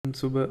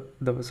සුබ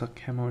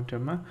දවසක්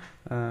හැමෝටම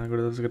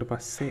ගොඩ දවසකට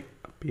පස්සේ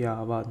අපි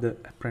ආවාද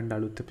ඇප්‍රන්ඩ්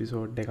අලුත්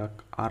එපිසෝඩ්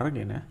එකක්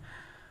අරගෙන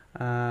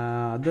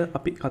අද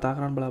අපි කතා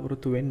කරන්න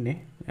බලාපොරොත්තු වෙන්නේ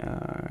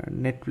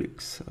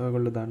Netflix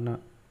ඔයගොල්ලෝ දන්න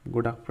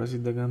ගොඩක්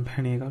ප්‍රසිද්ධ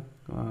කම්පැනි එකක්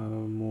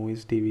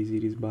movies TV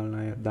series බලන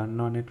අය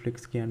දන්නවා Netflix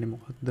කියන්නේ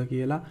මොකක්ද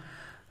කියලා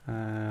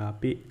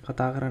අපි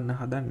කතා කරන්න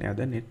හදන්නේ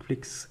අද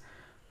Netflix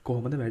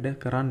කොහොමද වැඩ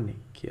කරන්නේ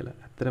කියලා.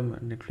 ඇත්තටම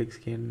Netflix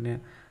කියන්නේ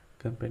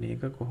කම්පැනි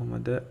එක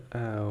කොහොමද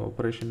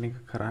ඔපරේෂන් එක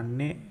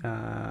කරන්නේ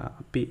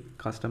අපි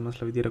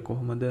කස්ටමර්ස්ලා විදියට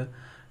කොහොමද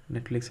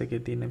Netflix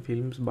එකේ තියෙන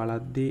ෆිල්ම්ස්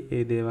බලද්දී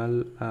ඒ දේවල්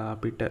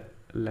අපිට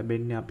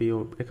ලැබෙන්නේ අපි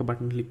එක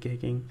බටන් ක්ලික්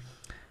එකකින්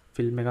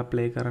ෆිල්ම් එකක්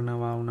ප්ලේ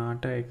කරනවා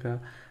වුණාට ඒක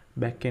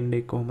බෑක් එන්ඩ්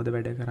එක කොහොමද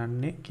වැඩ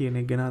කරන්නේ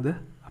කියන එක ගැන අද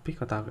අපි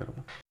කතා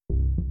කරමු.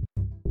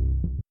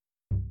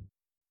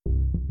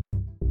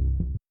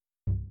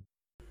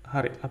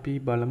 හරි අපි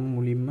බලමු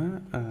මුලින්ම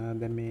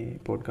දැන් මේ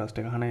පොඩ්කාස්ට්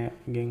එක අහන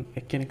ගෙන්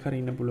එක්කෙනෙක්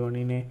හරි ඉන්න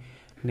පුළුවන්නේ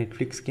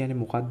Netflix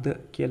කියන්නේ මොකක්ද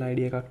කියලා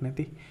අයිඩියා එකක්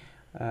නැති.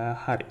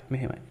 හරි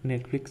මෙහෙමයි.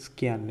 Netflix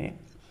කියන්නේ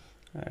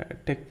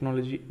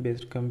ටෙක්නොලොජි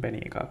බේස්ඩ්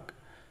කම්පැනි එකක්.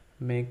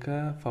 මේක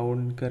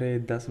ෆවුන්ඩ් කරේ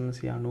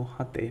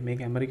 1997.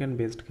 මේක ඇමරිකන්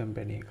බේස්ඩ්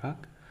කම්පැනි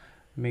එකක්.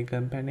 මේ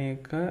කම්පැනි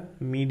එක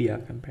මීඩියා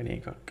කම්පැනි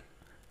එකක්.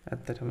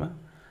 ඇත්තටම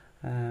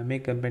මේ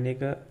කම්පැනි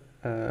එක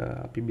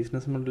අපි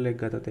බිස්නස් මොඩල් එක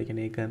ගත්තොත් ඒ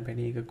කියන්නේ ඒ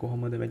කම්පැනි එක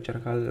කොහොමද මෙච්චර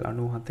කල්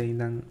 97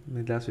 ඉඳන්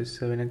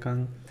 2020 වෙනකන්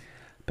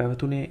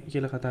පැවතුනේ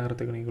කියලා කතා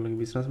කරත් ඒගොල්ලෝගේ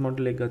බිස්නස්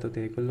මොඩල් එක ගත්තොත්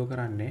ඒගොල්ලෝ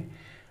කරන්නේ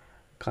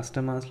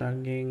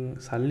කස්ටමර්ස්ලාගෙන්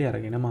සල්ලි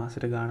අරගෙන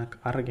මාසෙට ගාණක්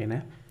අරගෙන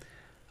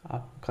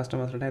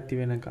කස්ටමර්ස්ලාට ඇති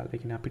වෙනකල්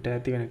ඒ කියන්නේ අපිට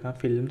ඇති වෙනකල්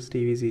ෆිල්ම්ස්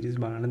TV සීරීස්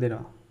බලන්න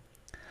දෙනවා.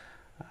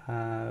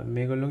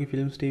 මේගොල්ලෝගේ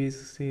ෆිල්ම්ස් TV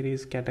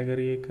සීරීස්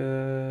කැටගරි එක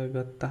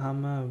ගත්තාම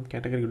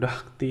කැටගරි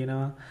ගොඩක්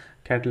තියෙනවා.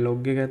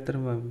 කැටලොග් එක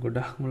ඇත්තටම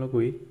ගොඩක්ම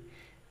ලොකුයි.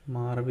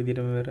 මාර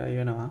විදිහටම වෙරයි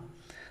වෙනවා.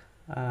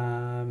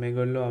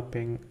 මේගොල්ලෝ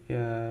අපෙන්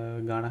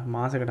ගාණක්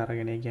මාසෙකට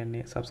අරගෙන ඒ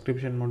කියන්නේ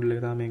සබ්ස්ක්‍රිප්ෂන් මොඩල්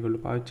එක තමයි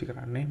මේගොල්ලෝ පාවිච්චි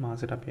කරන්නේ.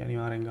 මාසෙට අපි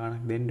අනිවාර්යෙන්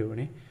ගාණක් දෙන්න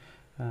ඕනේ.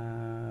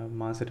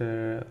 මාසෙට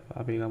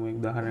අපි ගමු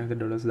උදාහරණයකට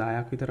ඩොලර්ස්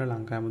 10ක් විතර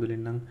ලංකාවේ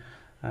මුදලින් නම්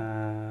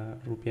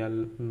රුපියල්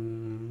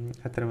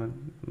අතරම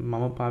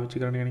මම පාවිච්චි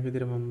කරන කෙනෙක්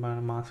විදිහට මම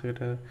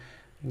මාසෙකට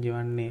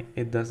ගෙවන්නේ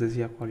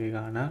 1200ක් වගේ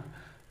ගාණක්.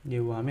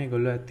 ගෙවුවාම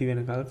මේගොල්ලෝ ඇති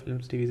වෙනකල්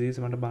ෆිල්ම්ස් TV සීරීස්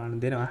මට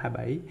බලන්න දෙනවා.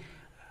 හැබැයි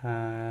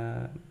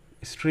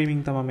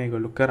ස්ට්‍රීමින් තමයි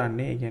මේගොල්ලෝ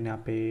කරන්නේ. ඒ කියන්නේ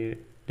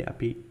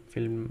අපි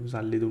ෆිල්ම්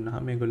සල්ලි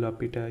දුන්නාම මේගොල්ලෝ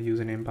අපිට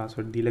යූසර් නේම්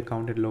පාස්වර්ඩ් දීලා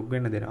account එකට log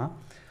වෙන්න දෙනවා.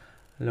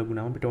 log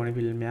වුණාම අපිට ඕනේ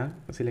ෆිල්ම්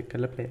එකක් select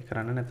කරලා play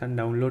කරන්න නැත්නම්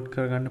download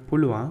කරගන්න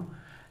පුළුවන්.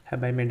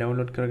 හැබැයි මේ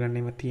download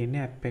කරගන්නෙම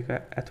තියෙන්නේ app එක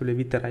ඇතුලේ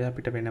විතරයි.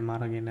 අපිට වෙනම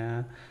අරගෙන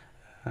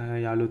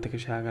යාළුවොත් එක්ක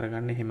share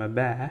කරගන්න එහෙම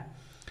බෑ.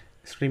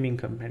 ස්ට්‍රීමින්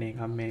කම්පැනි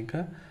එකක් මේක.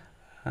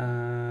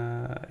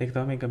 ඒක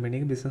තමයි මේ කම්පැනි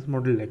එකේ business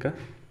model එක.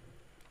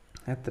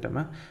 ඇත්තටම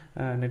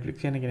Netflix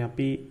කියන්නේ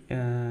අපි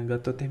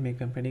ගත්තොත් මේ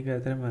කම්පැනි එක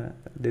ඇත්තටම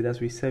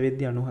 2020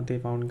 වෙද්දී 97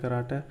 ෆවුන්ඩ්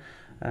කරාට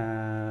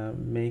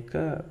මේක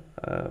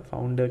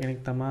ෆවුන්ඩර්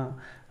කෙනෙක් තමයි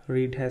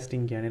රීඩ්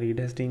හැස්ටිං කියන්නේ. රීඩ්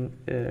හැස්ටිං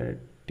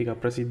ටික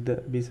ප්‍රසිද්ධ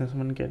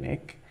බිස්නස්මන්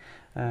කෙනෙක්.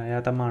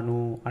 එයා තමයි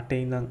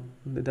 98 ඉඳන්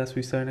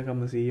 2020 වෙනකම්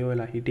CEO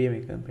වෙලා හිටියේ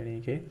මේ කම්පැනි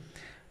එකේ.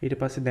 ඊට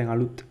පස්සේ දැන්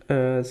අලුත්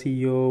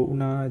CEO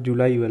වුණා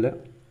ජුලයි වල.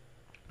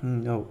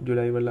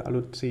 ජුලයි වල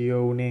අලුත් CEO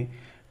වුණේ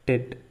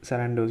ටෙඩ්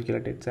සැරන්ඩෝස්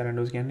කියලා. ටෙඩ්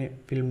සැරන්ඩෝස් කියන්නේ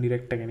ෆිල්ම්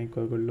ඩිරෙක්ටර් කෙනෙක්.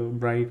 ඔයගොල්ලෝ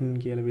බ්‍රයිටන්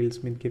කියලා විල්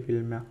ස්මිත්ගේ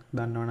ෆිල්ම් එකක්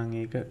දන්නවනම්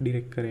ඒක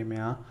ඩිරෙක්ට් කරේ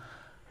මෙයා.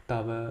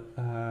 තව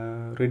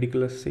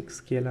රිඩිකුලස්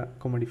 6 කියලා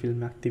කොමඩි ෆිල්ම්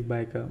එකක් තිබ්බා.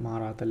 ඒක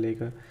මාරාතල්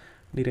ඒක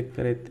ඩිරෙක්ට්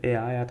කරෙත්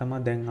එයා. එයා තමයි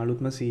දැන්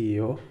අලුත්ම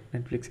CEO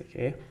Netflix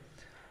එකේ.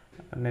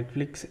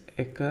 Netflix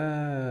එක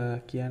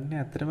කියන්නේ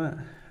ඇත්තටම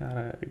අර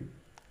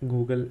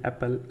Google,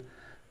 Apple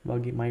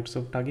වගේ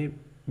Microsoft වගේ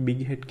big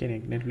head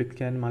කෙනෙක්. Netflix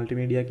කියන්නේ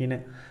මල්ටිමීඩියා කියන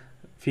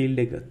ෆීල්ඩ්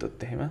එක ගත්තොත්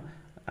එහෙම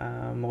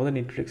මොකද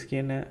Netflix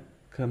කියන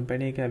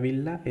කම්පැනි එක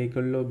ඇවිල්ලා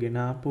ඒගොල්ලෝ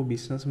ගෙනාපු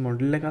බිස්නස්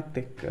මොඩල් එකත්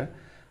එක්ක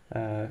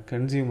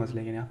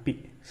කන්සියුමර්ස්ලා කියන්නේ අපි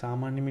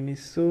සාමාන්‍ය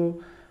මිනිස්සු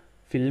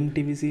ෆිල්ම්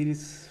TV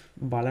සීරීස්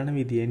බලන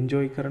විදිය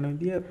එන්ජොයි කරන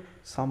විදිය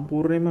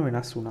සම්පූර්ණයෙන්ම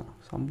වෙනස් වුණා.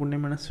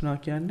 සම්පූර්ණයෙන්ම වෙනස් වුණා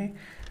කියන්නේ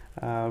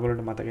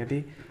ඔයගොල්ලන්ට මතක ඇති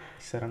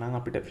ඉස්සර නම්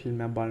අපිට ෆිල්ම්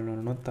එකක් බලන්න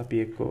ඕනොත් අපි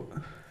එක්කෝ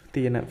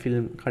තියෙන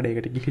ෆිල්ම්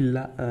කඩේකට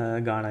ගිහිල්ලා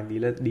ගාණක්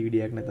දීලා DVD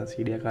එකක් නැත්නම්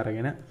CD එකක්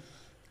අරගෙන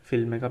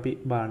ෆිල්ම් එක අපි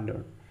බලන්න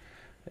ඕන.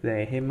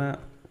 දැන් එහෙම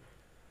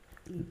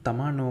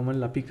තමා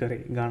නෝමල් අපි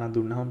කරේ. ගාණක්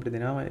දුන්නාම අපිට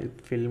දෙනවා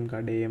ෆිල්ම්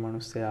කඩේ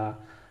මිනිස්සයා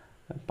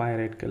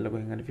පයිරේට් කරලා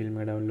කොහෙන් හරි ෆිල්ම්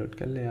එක ඩවුන්ලෝඩ්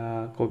කරලා එයා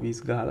කොපීස්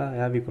ගහලා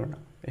එයා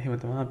විකුණනවා. එහෙම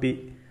තමයි අපි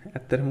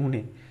ඇත්තටම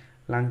උනේ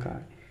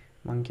ලංකාවේ.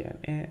 මං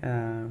කියන්නේ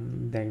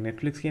දැන්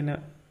Netflix කියන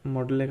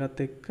මොඩල් එකත්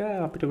එක්ක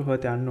අපිට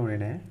කොහොමද යන්න ඕනේ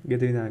නෑ.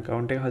 ගෙදර ඉඳන්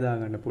account එක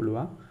හදාගන්න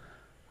පුළුවන්.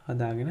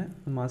 හදාගෙන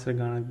මාසෙට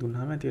ගාණක්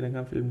දුන්නාම ඇති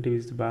වෙනකම් ෆිල්ම්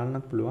TVs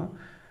බලන්නත් පුළුවන්.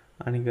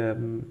 අනික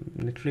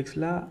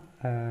Netflixලා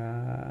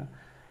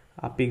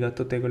අපි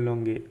ගත්තොත්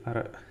ඒගොල්ලොන්ගේ අර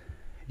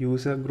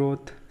user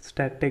growth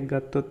stat එක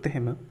ගත්තොත්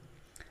එහෙම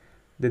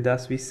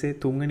 2020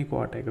 තුන්වෙනි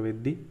ක්වාටර් එක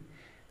වෙද්දි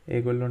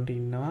ඒගොල්ලොන්ට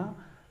ඉන්නවා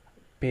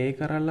pay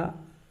කරලා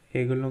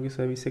ඒගොල්ලොන්ගේ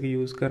සර්විස් එක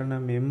use කරන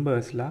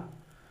members ලා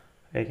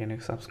ඒ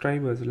කියන්නේ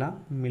subscribers ලා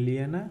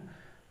මිලියන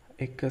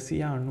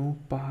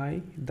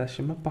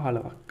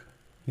 195.15ක්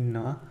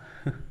ඉන්නවා.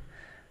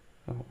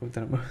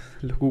 උතන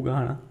ලොකු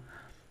ගාණක්.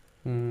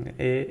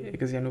 ඒ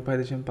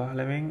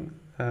 195.15න්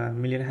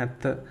මිලියන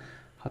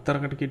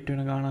 74කට කිට්ටු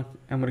වෙන ගාණක්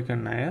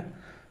ඇමරිකන් අය.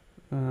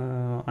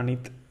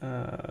 අනිත්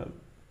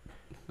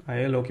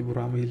අය ලෝකෙ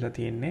පුරාම ඉල්ලලා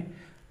තියෙන්නේ.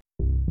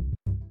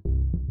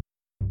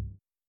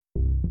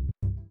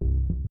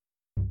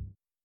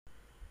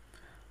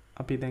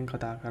 අපි දැන්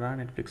කතා කරා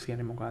Netflix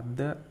කියන්නේ මොකක්ද?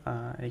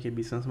 ඒකේ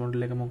බිස්නස්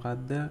මොඩල් එක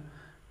මොකක්ද?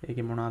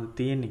 ඒකේ මොනවද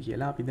තියෙන්නේ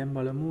කියලා. අපි දැන්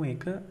බලමු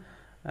ඒක.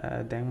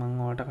 දැන් මම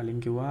ඔයාලට කලින්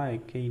කිව්වා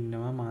එකේ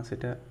ඉන්නවා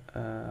මාසෙට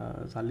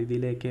සල්ලි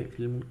දීලා එකේ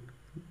ෆිල්ම්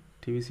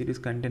TV series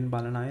content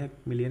බලන අය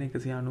මිලියන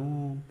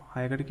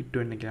 196කට කිට්ටු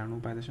වෙන්න කියලා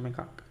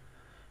 95.1ක්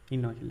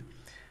ඉන්නවා කියලා.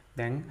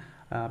 දැන්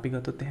අපි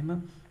ගත්තොත් එහෙම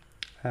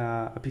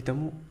අපි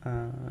හිතමු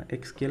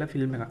X කියලා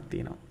ෆිල්ම් එකක්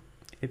තියෙනවා.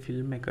 ඒ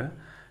ෆිල්ම් එක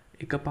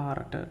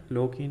එකපාරට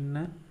ලෝකේ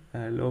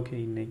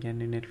ඉන්න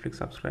කියන්නේ Netflix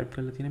subscribe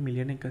කරලා තියෙන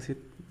මිලියන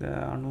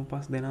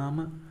 195 දෙනාම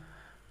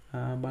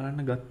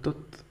බලන්න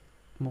ගත්තොත්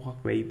මොකක්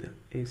වෙයිද?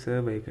 ඒ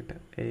සර්වර් එකට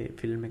ඒ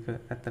ෆිල්ම් එක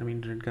ඇත්තටම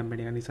ඉන්ටර්නෙට්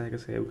කම්පැනි එක නිසා ඒක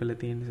සේව් කරලා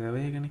තියෙන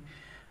සර්වර් එකනේ.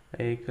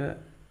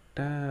 ඒකට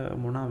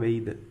මොනවා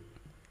වෙයිද?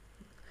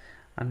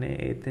 අනේ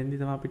එතෙන්දි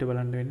තමයි අපිට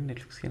බලන්න වෙන්නේ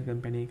Netflix කියන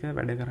කම්පැනි එක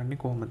වැඩ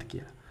කරන්නේ කොහොමද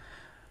කියලා.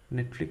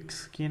 Netflix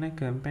කියන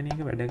කම්පැනි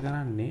එක වැඩ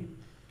කරන්නේ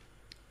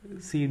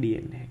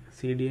CDN එක.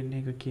 CDN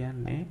එක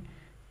කියන්නේ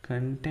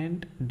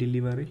content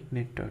delivery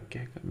network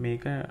එක.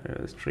 මේක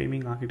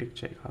streaming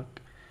architecture එකක්.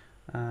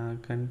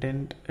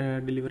 content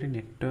delivery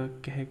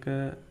network එකක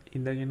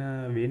ඉඳගෙන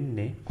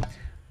වෙන්නේ.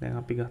 දැන්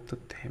අපි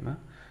ගත්තොත් එහෙම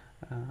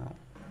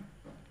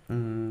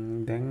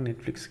දැන්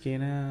Netflix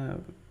කියන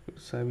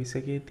සර්විස්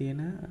එකේ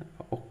තියෙන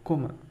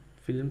ඔක්කොම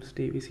ෆිල්ම්ස්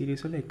TV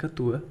series වල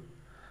එකතුව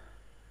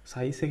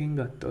size එකෙන්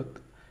ගත්තොත්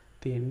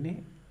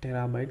තියෙන්නේ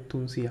ටෙරාබයිට්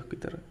 300ක්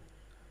විතර.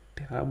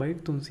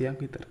 ටෙරාබයිට් 300ක්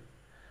විතර.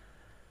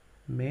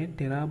 මේ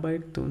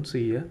ටෙරාබයිට්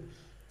 300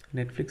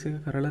 Netflix එක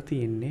කරලා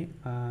තියෙන්නේ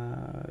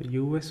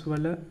US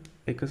වල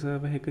එක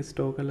සර්වර් එක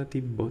ස්ටෝර් කරලා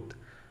තිබ්බොත්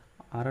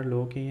අර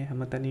ලෝකයේ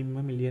හැමතැනින්ම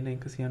මිලියන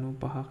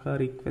 195ක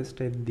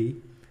රික්වෙස්ට් එද්දී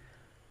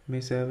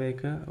මේ සර්වර්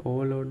එක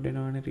ඕවර්ලෝඩ්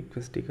වෙනවනේ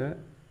රික්වෙස්ට් ටික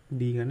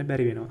දී ගන්න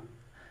බැරි වෙනවා.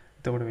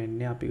 එතකොට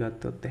වෙන්නේ අපි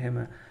ගත්තොත් එහෙම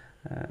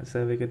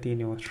සර්වර් එක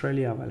තියෙන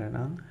ඕස්ට්‍රේලියාව වල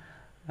නම්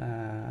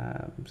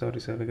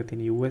සර්වර් එක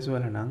තියෙන US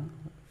වල නම්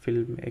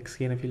ෆිල්ම් X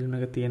කියන ෆිල්ම්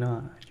එක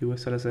තියෙනවා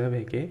US වල සර්වර්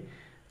එකේ.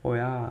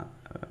 ඔයා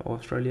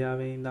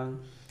ඕස්ට්‍රේලියාවේ ඉඳන්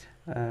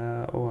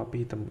අපි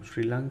හිතමු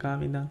ශ්‍රී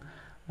ලංකාවේ ඉඳන්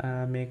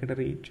මේකට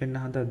රීච් වෙන්න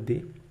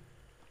හදද්දී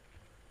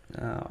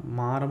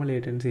මාරම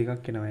ලේටන්සි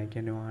එකක් එනවා. ඒ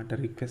කියන්නේ ඔයාට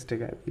රික්වෙස්ට්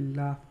එක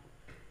ඇවිල්ලා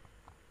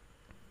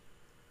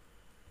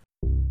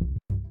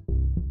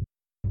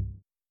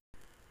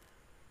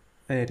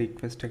ඒ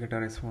රික්වෙස්ට් එකට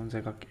රෙස්පොන්ස්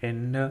එකක්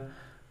එන්න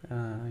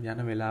යන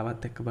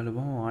වෙලාවත් එක්ක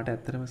බලපුවම ඔයාට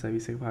ඇත්තටම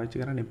සර්විස් එක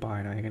පාවිච්චි කරන්න එපා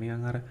වෙනවා. ඒක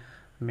නිකන් අර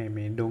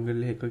මේ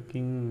ඩොංගල්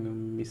එකකින්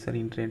ඉස්සර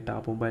ඉන්ටර්නෙට්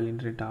ආපු මොබයිල්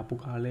ඉන්ටර්නෙට් ආපු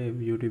කාලේ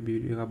YouTube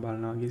වීඩියෝ එකක්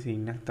බලනවා වගේ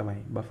සීන් එකක් තමයි.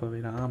 බෆර්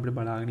වෙනවා අපිට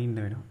බලාගෙන ඉන්න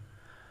වෙනවා.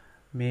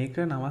 මේක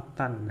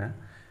නවත්තන්න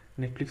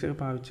Netflix එක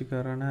පාවිච්චි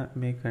කරන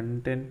මේ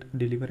content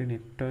delivery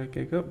network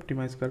එක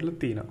optimize කරලා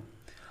තියෙනවා.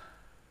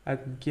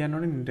 අත්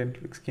කියනෝනේ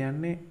Netflix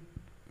කියන්නේ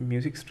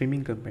music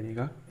streaming company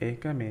එකක්.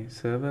 ඒක මේ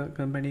server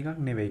company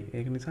එකක් නෙවෙයි.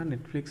 ඒක නිසා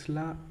Netflix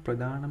ලා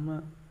ප්‍රධානම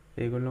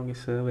ඒගොල්ලෝගේ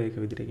server එක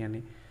විදිහට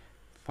කියන්නේ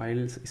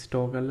files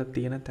store කරලා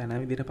තියෙන තැන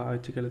විදිහට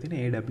පාවිච්චි කරලා තියෙන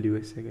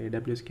AWS එක.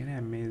 AWS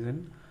කියන්නේ Amazon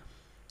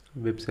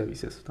Web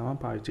Services. තමයි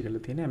පාවිච්චි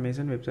කරලා තියෙන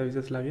Amazon Web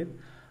Services ලාගේ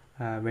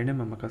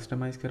වෙනමම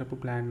කස්ටමයිස් කරපු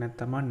ප්ලෑන් එකක්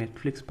තමයි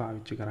Netflix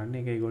පාවිච්චි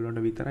කරන්නේ. ඒක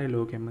ඒගොල්ලොන්ට විතරයි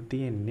ලෝකෙම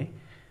තියෙන්නේ.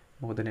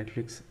 මොකද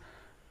Netflix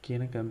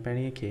කියන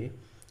කම්පැනි එකේ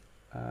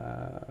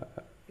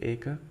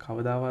ඒක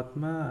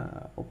කවදාවත්ම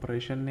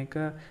ඔපරේෂන් එක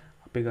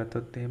අපි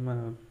ගත්තොත් එහෙම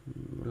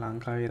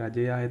ලංකාවේ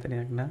රජයේ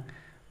ආයතනයක් නම්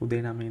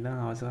උදේ 9 ඉඳන්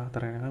හවස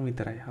 4 වෙනකම්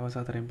විතරයි. හවස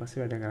 4න්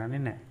පස්සේ වැඩ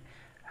කරන්නේ නැහැ.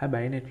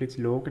 හැබැයි Netflix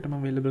ලෝකෙටම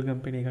available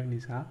කම්පැනි එකක්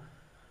නිසා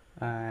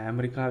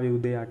ඇමරිකාවේ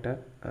උදේ 8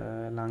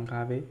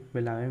 ලංකාවේ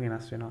වෙලාවෙන්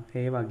වෙනස් වෙනවා.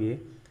 ඒ වගේ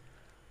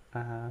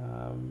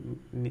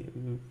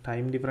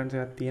ටයිම් ඩිෆරන්ස්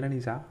එකක් තියෙන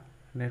නිසා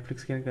Netflix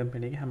කියන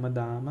කම්පැනි එක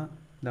හැමදාම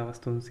දවස්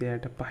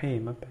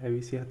 365ම පැය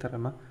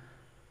 24ම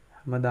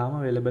හැමදාම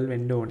available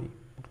වෙන්න ඕනේ.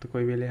 මොකද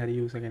කොයි වෙලේ හරි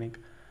user කෙනෙක්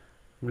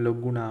log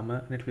වුණාම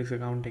Netflix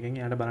account එකෙන්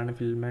එයාට බලන්න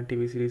ෆිල්ම් එක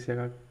TV series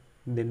එකක්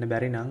දෙන්න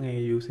බැරි නම්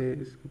ඒ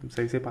usage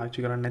service එක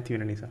පාවිච්චි කරන්න නැති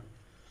වෙන නිසා.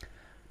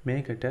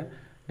 මේකට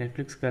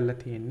Netflix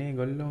කරලා තියෙන්නේ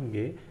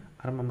ඒගොල්ලෝගේ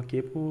අර මම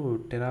කියපු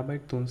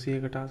ටෙරාබයිට්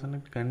 300කට ආසන්න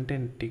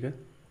content ටික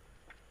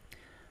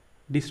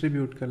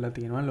distribute කරලා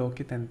තියෙනවා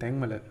ලෝකෙ තැන්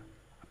තැන් වල.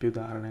 අපි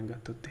උදාහරණයක්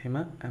ගත්තොත් එහෙම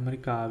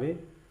ඇමරිකාවේ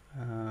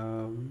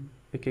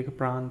එක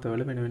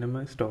ප්‍රාන්තවල වෙන වෙනම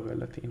ස්ටෝර්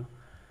කරලා තියෙනවා.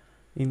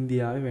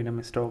 ඉන්දියාවේ වෙනම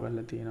ස්ටෝර්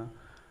කරලා තියෙනවා.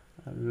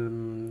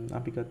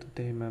 අපි ගත්තොත්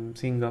එහෙම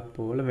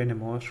සිංගප්පූරු වල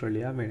වෙනම,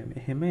 ඕස්ට්‍රේලියාව වෙනම.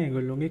 එහෙම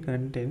ඒගොල්ලෝගේ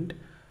content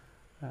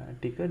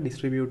ටික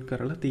distribute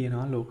කරලා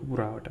තියෙනවා ලෝක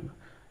පුරාවටම.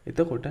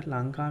 එතකොට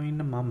ලංකාවේ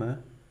ඉන්න මම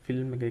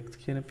ෆිල්ම් එක X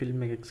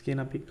කියන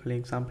අපි කලින්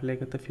එක්සැම්පල්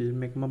එකකට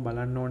ෆිල්ම් එකම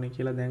බලන්න ඕනේ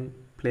කියලා දැන්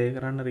ප්ලේ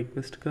කරන්න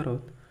රික්වෙස්ට්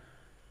කරොත්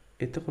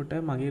එතකොට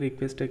මගේ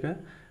රික්වෙස්ට් එක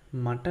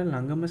මට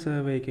ළඟම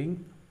සර්වර් එකෙන්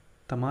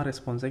තමා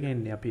රෙස්පොන්ස් එක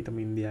එන්නේ. අපි හිතමු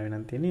ඉන්දියාවේ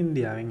නම් තියෙන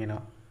ඉන්දියාවෙන්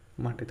එනවා.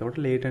 මට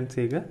එතකොට ලේටන්සි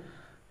එක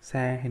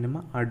සෑහෙනම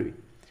අඩුයි.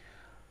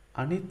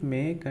 අනිත්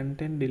මේ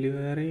කන්ටෙන්ට්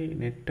ඩෙලිවරි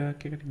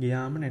නෙට්වර්ක් එකට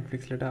ගියාම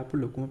Netflixලට ආපු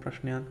ලොකුම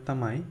ප්‍රශ්නයක්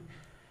තමයි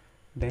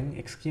දැන්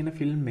X කියන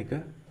ෆිල්ම් එක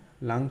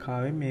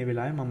ලංකාවේ මේ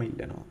වෙලාවේ මම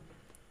ඉල්ලනවා.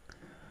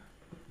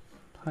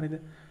 හරිද?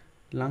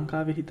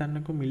 ලංකාවේ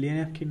හිතන්නකෝ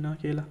මිලියනයක් ඉන්නවා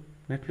කියලා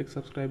Netflix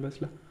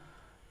subscribersලා.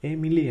 ඒ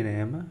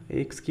මිලියනයම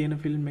X කියන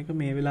ෆිල්ම් එක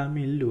මේ වෙලාවෙම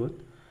ඉල්ලුවොත්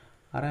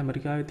අර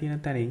ඇමරිකාවේ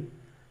තියෙන තැනින්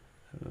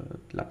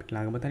අපිට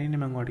ළඟම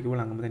තැනින්නේ මම ඔයාලට කිව්වා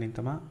ළඟම තැනින්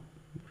තමයි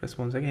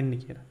රෙස්පොන්ස් එක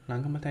එන්නේ කියලා.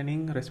 ළඟම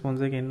තැනින්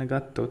රෙස්පොන්ස් එක එන්න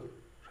ගත්තොත්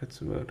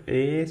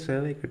ඒ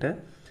සර්වර් එකට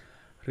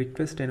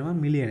රික්වෙස්ට් එනවා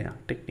මිලියනයක්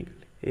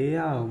ටෙක්නිකලි. ඒ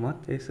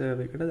ආවමත් ඒ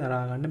සර්වර් එකට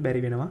දරා ගන්න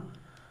බැරි වෙනවා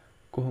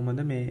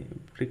කොහොමද මේ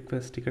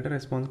රික්වෙස්ට් එකට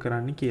රෙස්පොන්ස්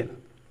කරන්න කියලා.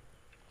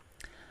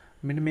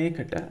 මෙන්න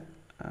මේකට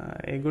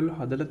ඒගොල්ලෝ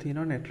හදලා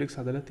තියෙනවා Netflix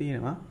හදලා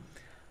තියෙනවා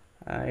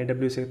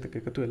AWS එකත්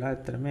එකතු වෙලා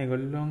ඇත්තටම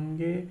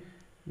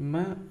ඒගොල්ලොන්ගේම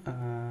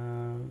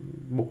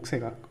බොක්ස්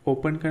එකක්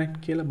open connect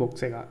කියලා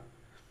බොක්ස් එකක්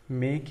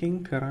මේකෙන්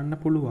කරන්න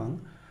පුළුවන්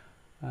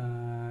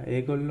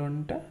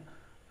ඒගොල්ලොන්ට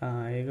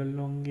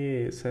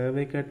ඒගොල්ලොන්ගේ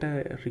සර්වර් එකට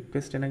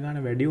රික්වෙස්ට් එන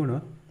ගාන වැඩි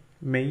වුණොත්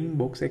main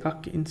box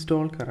එකක්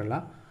install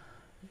කරලා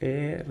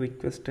ඒ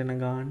රික්වෙස්ට් එන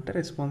ගානට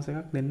රෙස්පොන්ස්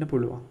එකක් දෙන්න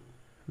පුළුවන්.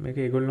 මේක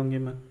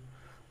ඒගොල්ලොන්ගේම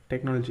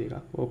ටෙක්නොලොජි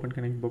එකක් open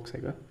connect box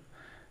එක.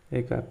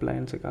 ඒක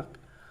appliance එකක්.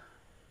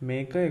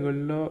 මේක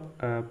ඒගොල්ලෝ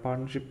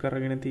පාර්ට්නර්ෂිප්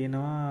කරගෙන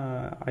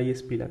තියෙනවා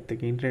ISP ලත්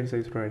එක්ක internet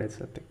service providers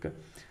ලත් එක්ක.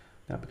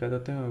 අපි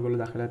කතාවත්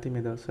ඒගොල්ලෝ දැකලා තියෙන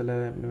මේ දවස්වල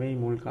නෙවෙයි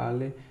මුල්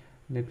කාලේ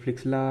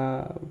Netflixලා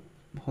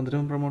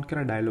හොඳටම ප්‍රොමෝට්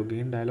කරා ඩයලොග්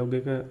එකෙන්. ඩයලොග්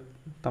එක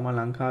තමයි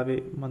ලංකාවේ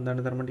මම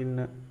දන්න තරමට ඉන්න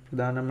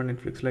ප්‍රධානම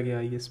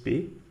Netflixලාගේ ISP.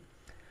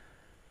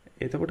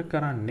 එතකොට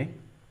කරන්නේ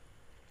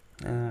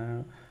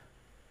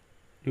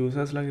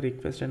යූසර්ස්ලාගේ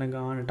රික්වෙස්ට් එන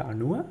ගානට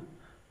අනුව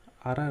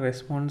අර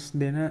රෙස්පොන්ස්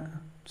දෙන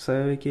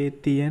සර්වර් එකේ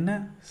තියෙන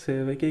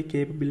සර්වර් එකේ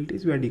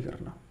කේපබිලිටිස් වැඩි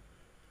කරනවා.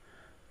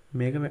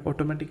 මේක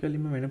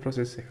ඔටෝමැටිකලිම වෙන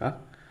ප්‍රොසෙස් එකක්.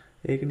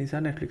 ඒක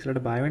නිසා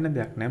Netflixලට බය වෙන්න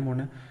දෙයක් නැහැ.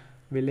 මොන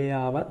වෙලේ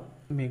ආවත්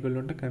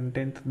මේගොල්ලොන්ට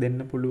කන්ටෙන්ට් දෙන්න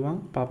පුළුවන්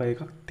පව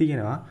එකක්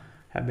තියෙනවා.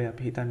 හැබැයි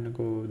අපි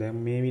හිතන්නකෝ දැන්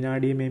මේ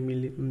විනාඩියේ මේ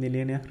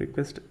මිලියනයක්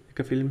රික්වෙස්ට් එක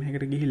ෆිල්ම්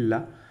එකකට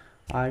ගිහිල්ලා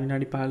ආය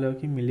විනාඩි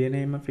 15කින්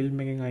මිලියනෙම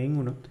ෆිල්ම් එකෙන් අයින්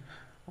වුණොත්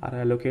අර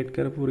ලොකේට්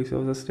කරපු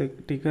රිසෝසස්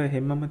ටික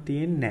හැමම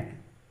තියෙන්නේ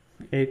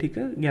නැහැ. ඒ ටික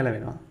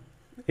ගැලවෙනවා.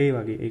 ඒ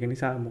වගේ. ඒක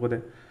නිසා මොකද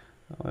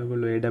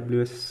ඔයගොල්ලෝ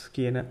AWS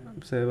කියන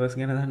සර්වර්ස්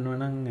ගැන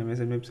දන්නවනම්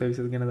Amazon Web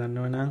Services ගැන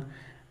දන්නවනම්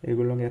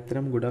ඒගොල්ලෝගේ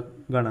ඇත්තටම ගොඩක්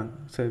ගණන්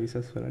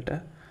සර්විසස්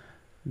වලට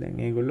දැන්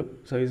ඒගොල්ලෝ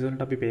සර්විස්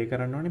වලට අපි පේ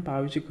කරන්න ඕනේ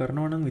පාවිච්චි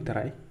කරනවා නම්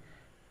විතරයි.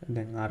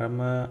 දැන් අරම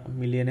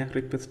මිලියනයක්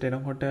රික්වෙස්ට්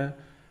එනකොට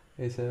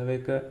ඒ සර්වර්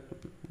එක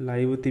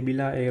ලයිව්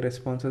තිබිලා ඒ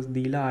රෙස්පොන්සස්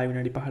දීලා ආය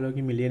විනාඩි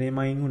 15කින්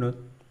මිලියනෙම අයින් වුණොත්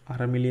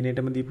අර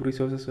මිලියනෙටම දීපු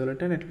රිසෝසස්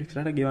වලට Netflix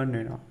ලට ගෙවන්න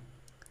වෙනවා.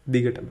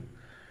 දිගටම.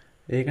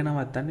 ඒක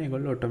නවත්තන්න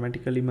ඒගොල්ලෝ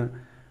ඔටෝමැටිකලිම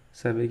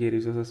සර්වර් එකේ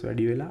රිසෝසස්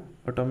වැඩි වෙලා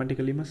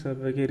ඔටෝමැටිකලිම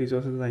සර්වර් එකේ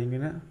රිසෝසස් අයින්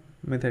වෙන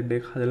මෙතඩ්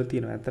එක හදලා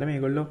තියෙනවා. ඇත්තටම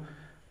මේගොල්ලෝ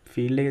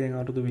ෆීල්ඩ් එකේ දැන්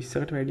අවුරුදු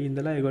 20කට වැඩි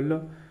ඉඳලා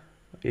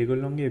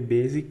ඒගොල්ලොන්ගේ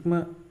බේසික්ම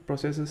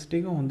ප්‍රොසෙසස්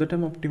ටික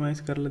හොඳටම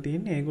ඔප්ටිමයිස් කරලා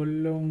තියෙන්නේ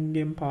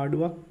ඒගොල්ලොන්ගෙන්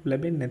පාඩුවක්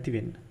ලැබෙන්නේ නැති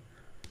වෙන්න.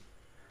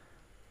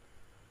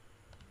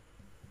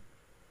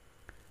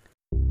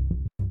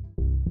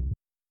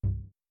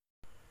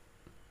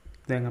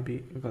 දැන් අපි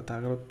කතා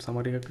කරොත්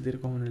සමහර එකක්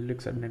විදිහට කොහොමද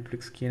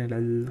Netflix කියන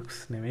ඩල්ලක්ස්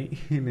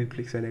නෙමෙයි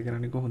Netflix වැඩ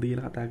කරන්නේ කොහොමද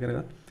කියලා කතා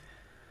කරගත්තා.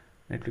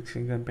 Netflix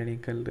කම්පැනි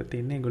එකකට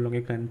තියෙන්නේ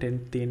ඒගොල්ලෝගේ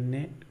කන්ටෙන්ට්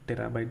තියෙන්නේ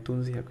ටෙරාබයිට්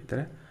 300ක් විතර.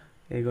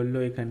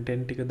 ඒගොල්ලෝ ඒ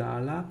කන්ටෙන්ට් ටික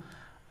දාලා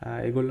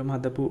ඒගොල්ලොම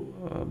හදපු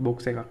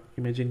බොක්ස් එකක්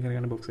ඉමේජින්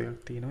කරගන්න බොක්ස්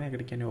එකක් තියෙනවා.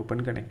 ඒකට කියන්නේ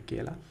open connect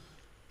කියලා.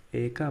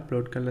 ඒක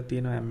අප්ලෝඩ් කරලා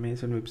තියෙනවා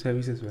Amazon Web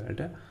Services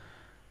වලට.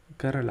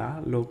 කරලා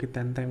ලෝකෙ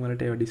තැන් තැන්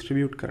වලට ඒවා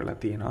ඩිස්ට්‍රිබියුට් කරලා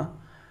තියෙනවා.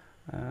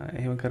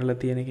 එහෙම කරලා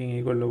තියෙන එකෙන්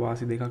ඒගොල්ලෝ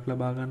වාසි දෙකක්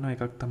ලබා ගන්නවා.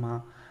 එකක් තමයි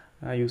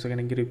යූසර්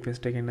කෙනෙක්ගේ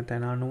රික්වෙස්ට් එක එන්න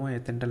තැන අනුව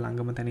එතෙන්ට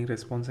ළඟම තැනින්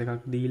රෙස්පොන්ස්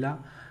එකක් දීලා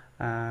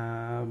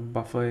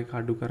බෆර් එක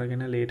අඩු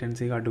කරගෙන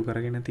ලේටන්සි එක අඩු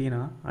කරගෙන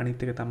තියෙනවා.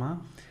 අනිත් එක තමයි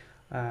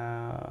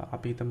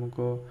අපි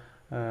හිතමුකෝ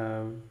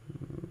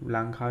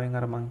ලංකාවෙන්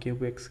අර මං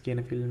කියපු X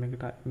කියන ෆිල්ම්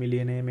එකට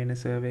මිලියනය මෙන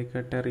සර්වර්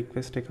එකට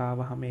රික්වෙස්ට් එක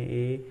ආවහම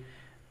ඒ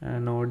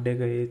නෝඩ්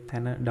එක ඒ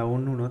තැන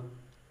ඩවුන් වුණොත්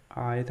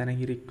ආයෙ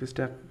තැනකි රික්වෙස්ට්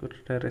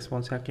එකට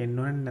රෙස්පොන්ස් එකක් එන්න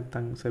ඕනේ.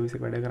 නැත්නම් සර්විස්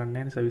එක වැඩ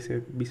කරන්නේ නැහැ. සර්විස්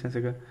එක බිස්නස්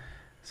එක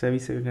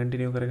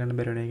කන්ටිනියු කරගන්න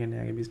බැරි වෙන එක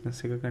කියන්නේ යාගේ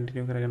බිස්නස් එක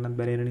කන්ටිනියු කරගන්නත්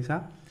බැරි වෙන නිසා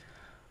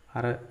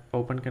අර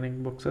ඕපන්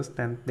කනෙක්ට් බොක්සස්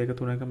තැන් දෙක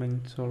තුනකම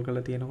ඉන්ස්ටෝල්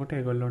කරලා තියෙනකොට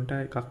ඒගොල්ලොන්ට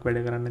එකක්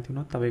වැඩ කරන්න නැති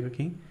වුණොත් තව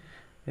එකකින්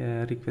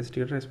රික්වෙස්ට්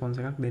එකට රෙස්පොන්ස්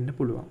එකක් දෙන්න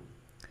පුළුවන්.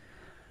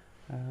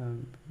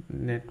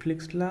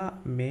 Netflixලා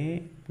මේ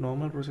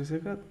normal process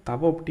එක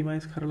තව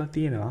ඔප්ටිමයිස් කරලා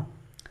තියෙනවා.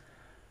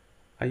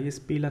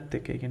 ISP ලත්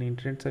එක්ක. ඒ කියන්නේ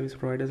internet service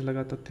providers ලා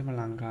ගත්තොත් එහෙම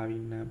ලංකාවේ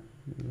ඉන්න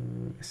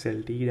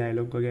SLT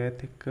dialog වගේ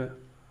අයත් එක්ක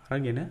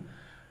අරගෙන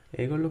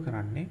ඒගොල්ලෝ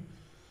කරන්නේ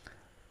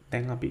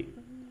දැන් අපි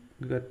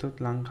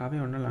ගත්තොත්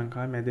ලංකාවේ ඔන්න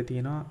ලංකාවේ මැද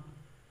තියෙනවා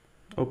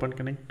open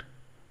connect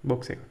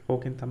box එක.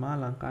 ඕකෙන් තමයි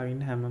ලංකාවේ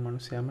ඉන්න හැම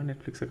මිනිස්සයම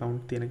Netflix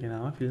account තියෙන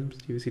කෙනාම films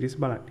TV series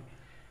බලන්නේ.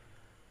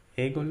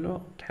 ඒගොල්ලෝ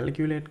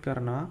calculate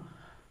කරනවා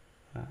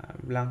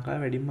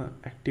ලංකාවේ වැඩිම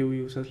active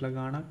users ලා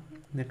ගාණක්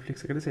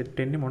Netflix එකට set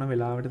වෙන්නේ මොන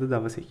වෙලාවටද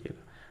දවසේ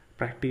කියලා.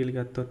 ප්‍රැක්ටිකලි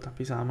ගත්තොත්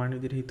අපි සාමාන්‍ය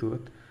විදිහට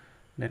හිතුවොත්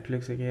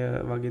Netflix එකේ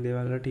වගේ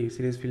දේවල් වල TV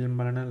series film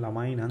බලන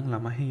ළමයි නම්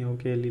ළමයි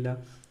ඕකේ එල්ලිලා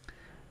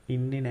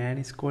ඉන්නේ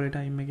නෑනේ ස්කෝලේ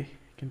ටයිම් එකේ.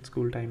 කියන්නේ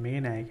ස්කූල් ටයිම්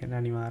එකේ නෑ. ඒ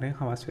කියන්නේ අනිවාර්යෙන්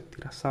හවස්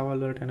වෙද්දි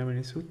රස්සාවල් වලට යන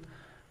මිනිස්සුත්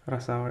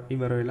රස්සාව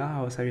ඉවර වෙලා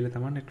හවස ඇවිල්ලා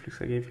තමයි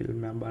Netflix එකේ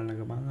ෆිල්ම් එකක් බලන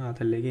ගමන්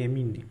ආතල් එකේ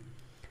එමින්නේ.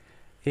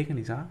 ඒක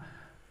නිසා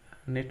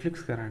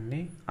Netflix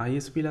කරන්නේ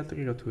ISP ලත්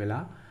එකතු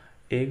වෙලා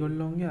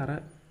ඒගොල්ලොන්ගේ අර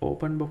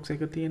ඕපන් බොක්ස්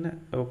එක තියෙන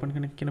ඕපන්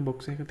කනෙක්ට් කියන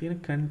බොක්ස් එක තියෙන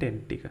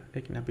කන්ටෙන්ට් ටික.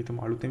 ඒ කියන්නේ අපි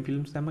තුමු අලුතෙන්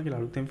ෆිල්ම්ස් දැම්ම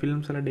කියලා අලුතෙන්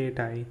ෆිල්ම්ස් වල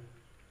ඩේටායි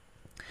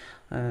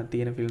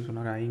තියෙන ෆිල්ම්ස්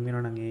උනා අයින්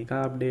වෙනවා නම් ඒක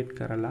අප්ඩේට්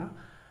කරලා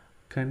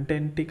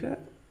කන්ටෙන්ට් ටික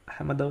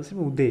හැම දවසෙම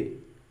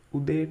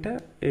උදේට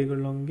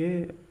ඒගොල්ලොන්ගේ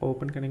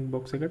ඕපන් කනෙක්ට්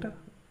බොක්ස් එකට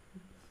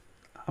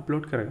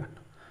අප්ලෝඩ් කරගන්නවා.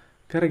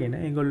 කරගෙන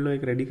ඒගොල්ලෝ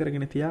ඒක රෙඩි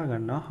කරගෙන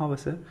තියාගන්නවා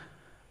හවස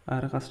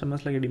අර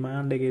කස්ටමර්ස්ලාගේ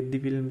ඩිමාන්ඩ් එක එද්දි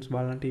ෆිල්ම්ස්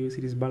බලන්න TV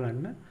සීරීස්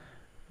බලන්න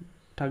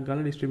ටග්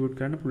ගාලා ඩිස්ට්‍රිබියුට්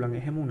කරන්න පුළුවන්.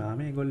 එහෙම වුණාම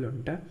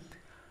ඒගොල්ලොන්ට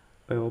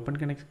ඔය ඕපන්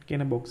කනෙක්ට්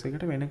කියන බොක්ස්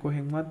එකට වෙන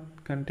කොහෙන්වත්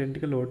කන්ටෙන්ට්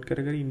ටික ලෝඩ් කර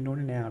ඉන්න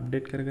ඕනේ නෑ,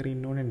 අප්ඩේට් කර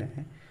ඉන්න ඕනේ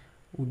නෑ.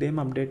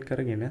 උදේම අප්ඩේට්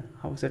කරගෙන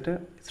හවසට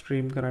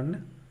ස්ට්‍රීම් කරන්න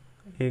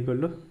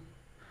ඒගොල්ලෝ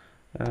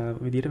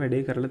විදියට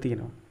වැඩේ කරලා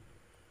තියෙනවා.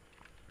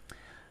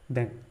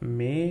 දැන්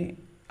මේ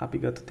අපි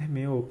ගත්තොත්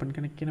මේ ඕපන්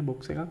කනෙක්ට් කියන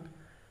බොක්ස් එකක්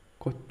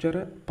කොච්චර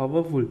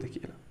පවර්ෆුල්ද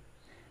කියලා.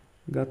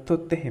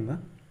 ගත්තොත් එහෙම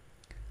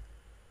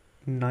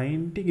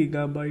 90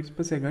 gigabytes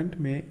per second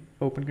මේ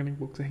ඕපන්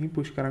කනෙක්ට් බොක්ස් එකකින්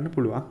පුෂ් කරන්න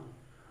පුළුවන්.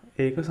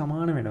 ඒක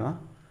සමාන වෙනවා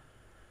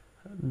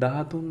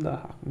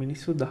 13000ක්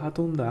මිනිස්සු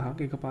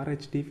 13000ක් එකපාර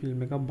HD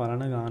ෆිල්ම් එකක්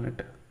බලන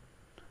ගානට.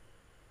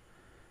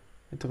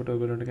 එතකොට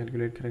ඔයගොල්ලන්ට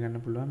කැල්කියුලේට්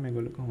කරගන්න පුළුවන්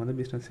මේගොල්ලෝ කොහොමද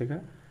බිස්නස් එක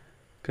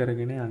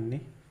කරගෙන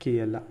යන්නේ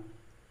කියලා.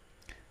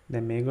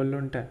 දැන්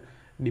මේගොල්ලොන්ට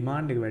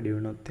ඩිමාන්ඩ් එක වැඩි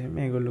වුණොත් එහෙනම්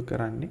මේගොල්ලෝ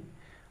කරන්නේ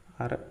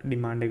අර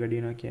ඩිමාන්ඩ් එක වැඩි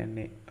වෙනවා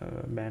කියන්නේ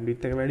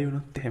බෑන්ඩ්විඩ්ත් එක වැඩි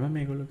වුණොත් එහෙම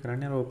මේගොල්ලෝ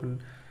කරන්නේ අර ඕපන්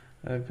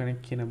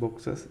කනෙක්ට් කියන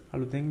බොක්සස්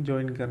අලුතෙන්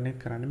ජොයින් කරන එක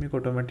කරන්නේ මේක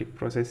ඔටෝමැටික්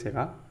ප්‍රොසෙස් එකක්.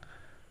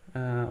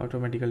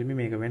 ඔටෝමැටිකලි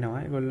මේක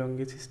වෙනවා.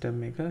 ඒගොල්ලොන්ගේ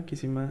සිස්ටම් එක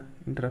කිසිම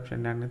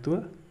ඉන්ටරප්ෂන් එකක් නැතුව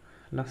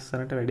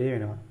ලස්සනට වැඩේ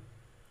වෙනවා.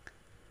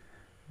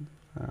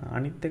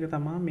 අනිත් එක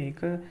තමයි මේක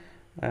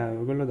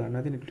ඔයගොල්ලෝ දන්නේ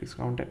නැති Netflix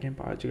account එකෙන්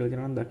පාවිච්චි කරලා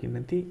තියෙනවා නම් දකින්න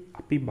නැති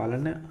අපි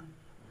බලන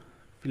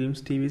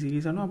ෆිල්ම්ස් TV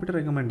series අනුව අපිට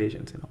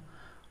recommendations එනවා.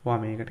 ඔයා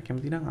මේකට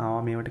කැමති නම්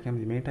ආවා මේවට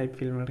කැමති මේ type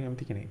film වලට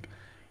කැමති කෙනෙක්.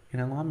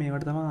 එහෙනම් ඔයා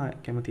මේවට තමයි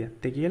කැමති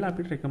ඇත්තේ කියලා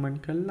අපිට recommend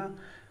කළා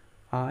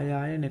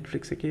ආය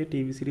Netflix එකේ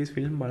TV series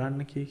film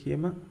බලන්න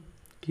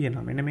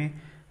කියනවා. මෙන්න මේ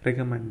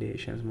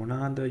recommendations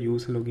මොනවාද,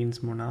 user logins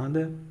මොනවාද,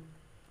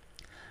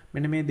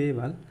 මෙන්න මේ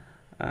දේවල්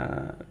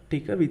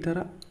ටික විතර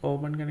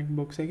ඕපන් කනෙක්ට්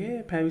බොක්ස් එකේ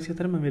පැය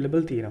 24ම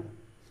available තියෙනවා.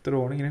 ඒතර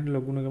ඕන කෙනෙක්ට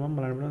log වුණ ගමන්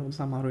බලන්න පුළුවන්.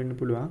 සමහරව ඉන්න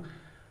පුළුවන්.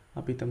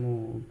 අපි තමු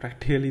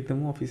ප්‍රැක්ටිකලි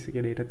තමු ඔෆිස්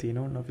එකේ data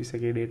තියෙනවා. ඔෆිස්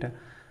එකේ data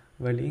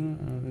වලින්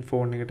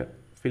ෆෝන් එකට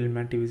ෆිල්ම්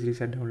and TV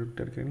series එක download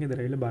කරගෙන ගෙදර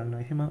ඇවිල්ලා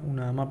බලනවා. එහෙම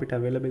වුණාම අපිට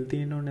available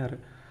තියෙනෝනේ අර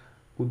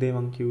උදේ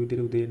මං කිව්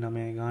විදිහට උදේ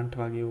 9 ගානට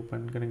වගේ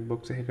ඕපන් කනෙක්ට්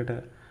බොක්ස් එකකට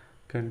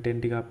content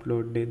ටික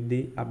upload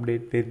දෙද්දී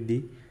update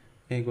වෙද්දී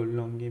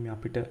ඒගොල්ලොන්ගේ මේ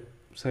අපිට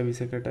සර්විස්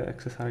එකට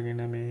access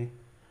අරගෙන මේ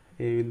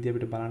ඒ විදිහ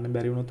අපිට බලන්න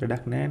බැරි වුණොත්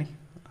වැඩක් නැහැ නේ.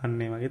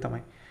 අන්න ඒ වගේ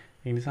තමයි.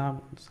 ඒ නිසා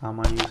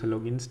සාමාන්‍ය user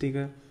logins ටික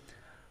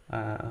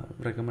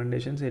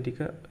recommendations ඒ ටික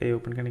ඒ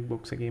open connect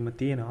box එකේම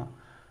තියෙනවා.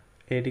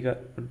 ඒ ටික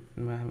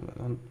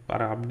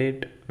අර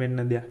අප්ඩේට්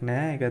වෙන්න දෙයක්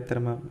නැහැ. ඒක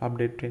ඇත්තටම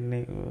අප්ඩේට්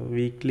වෙන්නේ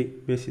weekly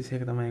basis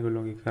එක තමයි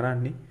ඒගොල්ලෝගේ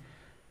කරන්නේ.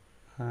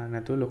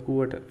 නැතුව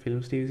ලොකුවට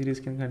films TV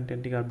series කියන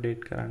content ටික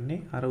අප්ඩේට්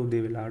කරන්නේ අර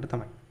උදේ වෙලාවට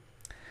තමයි.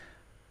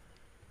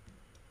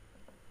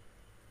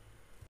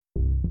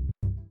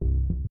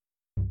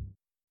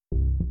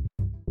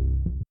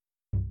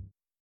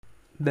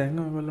 දැන්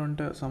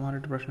ඔයගොල්ලන්ට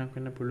සමහරට ප්‍රශ්නයක්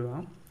වෙන්න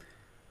පුළුවන්.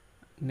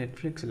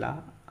 Netflix ලා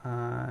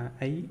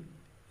ඇයි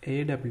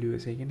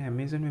AWS ඒ කියන්නේ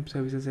Amazon Web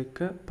Services එක්ක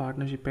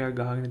partnership එකක්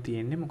ගහගෙන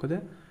තියෙන්නේ? මොකද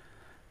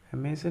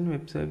Amazon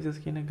Web Services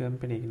කියන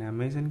කම්පැනි එක නේ.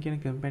 Amazon කියන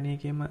කම්පැනි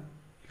එකේම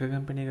එක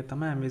කම්පැනි එක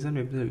තමයි Amazon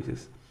Web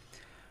Services.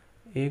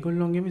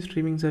 ඒගොල්ලොන්ගේම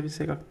streaming service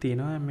එකක්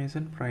තියෙනවා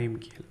Amazon Prime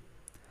කියලා.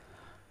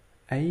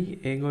 ඇයි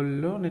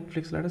ඒගොල්ලෝ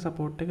Netflix ලාට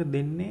support එක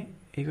දෙන්නේ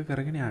ඒක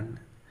කරගෙන යන්න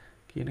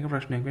කියන එක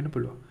ප්‍රශ්නයක් වෙන්න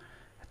පුළුවන්.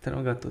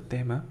 ඇත්තටම ගත්තොත්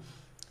එහෙම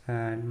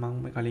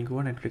මම කලින්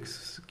කිව්වා Netflix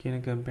කියන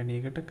කම්පැනි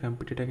එකට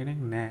කම්පිටිටර් කෙනෙක්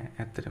නැහැ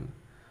ඇත්තටම.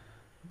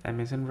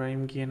 Amazon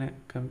Prime කියන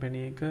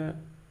කම්පැනි එක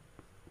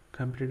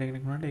කම්පිටිටර්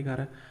කෙනෙක් වුණාට ඒක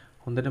අර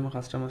හොඳටම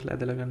කස්ටමර්ස්ලා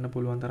ඇදලා ගන්න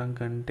පුළුවන් තරම්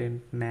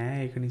කන්ටෙන්ට්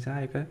නැහැ. ඒක නිසා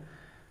ඒක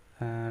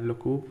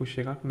ලොකු පුෂ්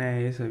එකක්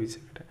නැහැ ඒ සර්විස්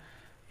එකට.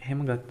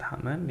 එහෙම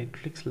ගත්තාම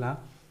Netflix ලා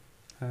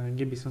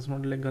ගේ බිස්නස්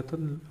මොඩල් එක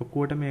ගත්තොත්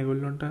ලොකුවට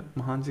මේගොල්ලොන්ට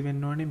මහන්සි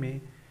වෙන්න ඕනේ මේ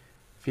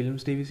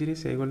ෆිල්ම්ස් TV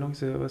series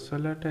ඒගොල්ලොන්ගේ සර්වර්ස්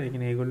වලට ඒ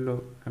කියන්නේ ඒගොල්ලෝ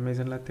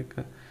Amazon ලාත් එක්ක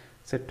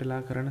සෙට් වෙලා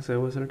කරන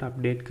සර්වර්ස් වලට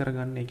අප්ඩේට්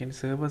කරගන්න. ඒ කියන්නේ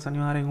සර්වර්ස්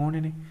අනිවාර්යෙන්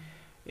ඕනේනේ.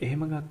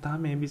 එහෙම ගත්තාම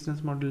මේ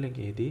බිස්නස් මොඩල්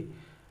එකේදී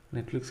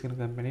Netflix කියන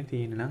කම්පැනි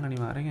තියෙන නම්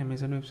අනිවාර්යෙන්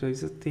Amazon Web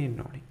Services තියෙන්න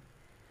ඕනේ.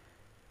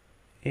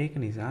 ඒක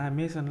නිසා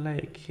Amazon ලා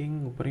එකකින්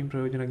උපරිම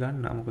ප්‍රයෝජන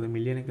ගන්නවා. මොකද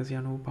මිලියන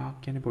 195ක්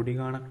කියන්නේ පොඩි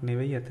ගාණක්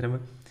නෙවෙයි. අතරම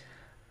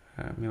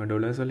මේවා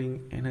ඩොලර්ස් වලින්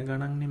එන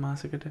ගණන්නේ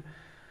මාසෙකට.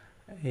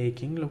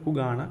 ඒකෙන් ලොකු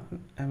ගාණක්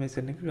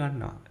Amazon එක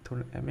ගන්නවා.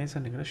 ඒතකොට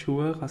Amazon එකට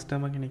ෂුවර්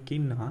කස්ටමර් කෙනෙක්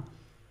ඉන්නවා.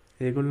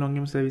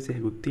 ඒගොල්ලොන්ගේම සර්විස්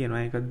එකකුත්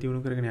තියෙනවා. ඒකත් දිනු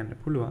කරගෙන යන්න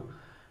පුළුවන්.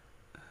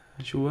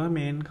 ෂුවර්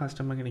මේන්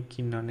කස්ටමර් කෙනෙක්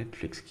ඉන්නවා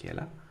Netflix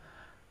කියලා.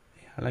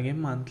 එයාලගෙන්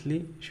monthly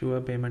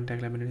ෂුවර් payment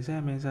එකක් ලැබෙන නිසා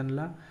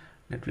Amazonලා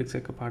Netflix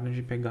එක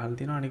partnership එකක් ගහලා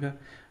තිනවා. අනික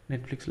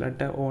Netflix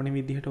ලට ඕනේ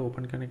විදිහට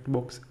open connect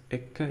box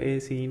එක ඒ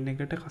scene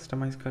එකට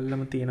customize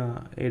කරලම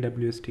තියෙනවා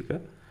AWS ටික.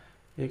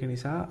 ඒක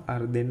නිසා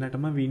අර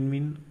දෙන්නටම win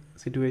win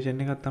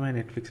situation එකක් තමයි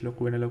Netflix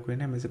ලොකු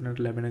වෙන Amazonට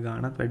ලැබෙන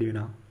ගාණත් වැඩි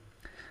වෙනවා.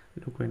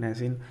 ලොකු වෙන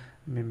ඇසින්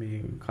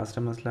මේ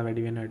කස්ටමර්ස්ලා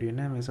වැඩි වෙන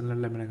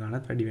Amazonට ලැබෙන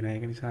ගාණත් වැඩි වෙනවා.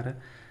 ඒක නිසා අර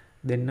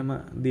දෙන්නම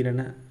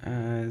දිරන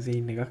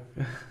scene එකක්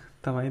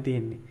තමයි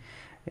තියෙන්නේ.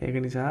 ඒක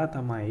නිසා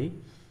තමයි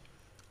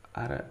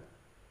අර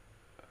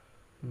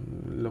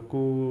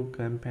ලොකු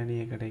කම්පැනි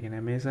එකකට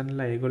කියන්නේ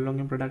Amazonලා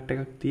ඒගොල්ලොන්ගේ ප්‍රොඩක්ට්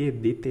එකක්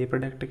තියෙද්දිත් ඒ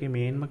ප්‍රොඩක්ට් එකේ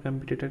මේන්ම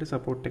කම්පිටිටර්ට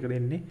සපෝට් එක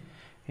දෙන්නේ.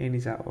 ඒ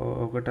නිසා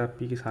ඔකට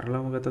අපි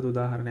සරලවම ගත්තත්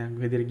උදාහරණයක්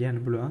විදිහට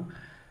කියන්න පුළුවන්.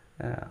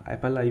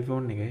 Apple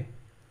iPhone එකේ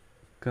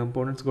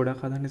components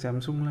ගොඩක් හදන්නේ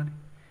Samsung ලානේ.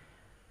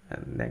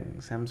 දැන්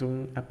Samsung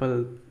Apple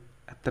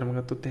ඇත්තටම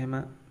ගත්තොත් එහෙම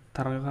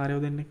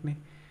තරගකාරයෝ දෙන්නෙක් නේ.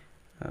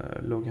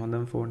 ලෝකේ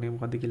හොඳම ෆෝන් එක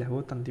මොකද්ද කියලා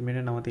අහුවොත්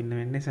අන්තිමේට නවතින්න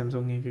වෙන්නේ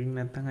Samsung එකකින්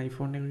නැත්නම්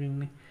iPhone එකකින්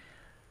නේ.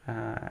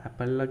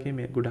 Apple ලගේ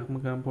මේ ගොඩක්ම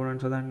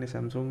components හදන්නේ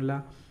Samsung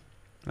ලා.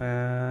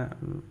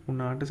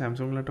 උනාට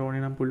Samsung ලට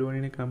ඕනේ නම්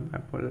පුළුවන් නේ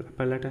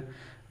Apple ලට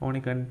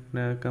ඕනේ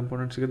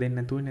components එක දෙන්න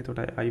නැතුව නේ.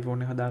 එතකොට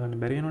iPhone එක හදාගන්න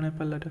බැරි වෙනවනේ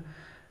Apple ලට.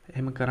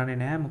 එහෙම කරන්නේ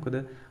නැහැ. මොකද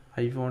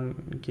iPhone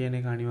කියන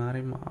එක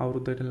අනිවාර්යයෙන්ම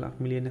අවුරුද්දකට ලක්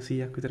මිලියන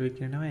 100ක් විතර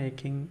විකිනවා.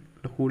 ඒකෙන්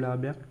ලොකු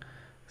ලාභයක්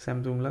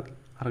Samsung ලත්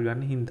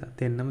අරගන්න හින්දා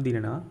දෙන්නම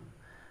දිනනවා.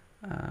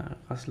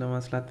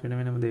 කස්ටමර්ස්ලාත්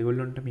වෙනම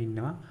දෙගොල්ලොන්ටම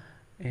ඉන්නවා.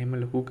 එහෙම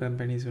ලොකු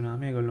කම්පැනිස්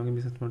වුණාම ඒගොල්ලොන්ගේ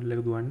බිස්නස් මොඩල්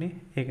එක දුවන්නේ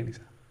ඒක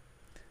නිසා.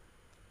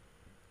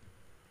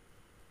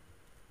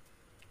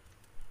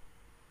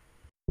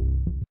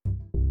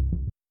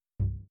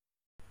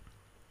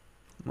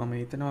 මම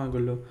හිතනවා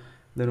ඔයගොල්ලෝ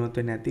දැනුවත්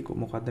වෙන්නේ නැති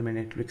මොකද්ද මේ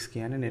Netflix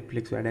කියන්නේ.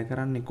 Netflix වැඩ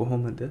කරන්නේ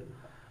කොහොමද?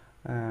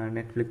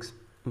 Netflix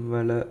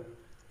වල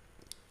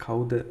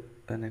කවුද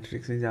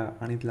Netflix නිසා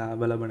අනිත්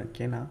ලාභ ලබන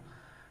කෙනා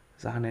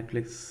සහ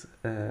Netflix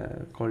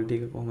quality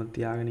එක කොහොමද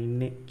තියාගෙන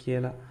ඉන්නේ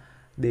කියලා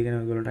දෙගෙන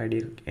ඔයගොල්ලන්ට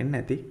idea එකක් එන්න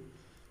ඇති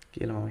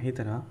කියලා මම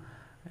හිතනවා.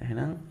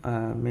 එහෙනම්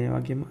මේ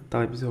වගේම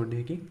තව එපිසෝඩ්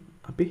එකකින්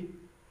අපි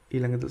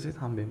ඊළඟ දවසේ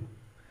හම්බෙමු.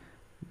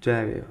 ජය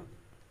වේවා.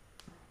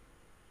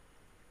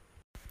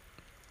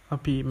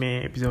 අපි මේ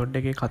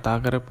එපිසෝඩ් එකේ කතා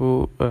කරපු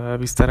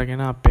විස්තර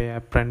ගැන අපේ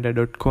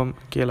apprender.com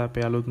කියලා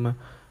අපේ අලුත්ම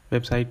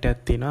වෙබ්සයිට්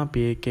එකක් තියෙනවා.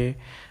 අපි ඒකේ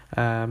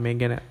මේ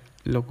ගැන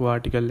ලොකු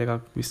ආටිකල්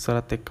එකක්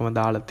විස්තරත් එක්කම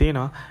දාලා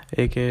තියෙනවා.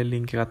 ඒකේ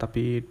ලින්ක් එකත්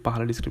අපි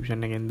පහළ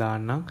ඩිස්ක්‍රිප්ෂන් එකෙන්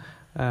දාන්නම්.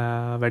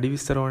 වැඩි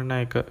විස්තර ඕන නම්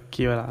ඒක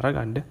කියවලා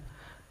අරගන්න.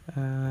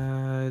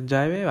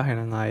 ජය වේවා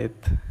එහෙනම්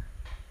ආයෙත්.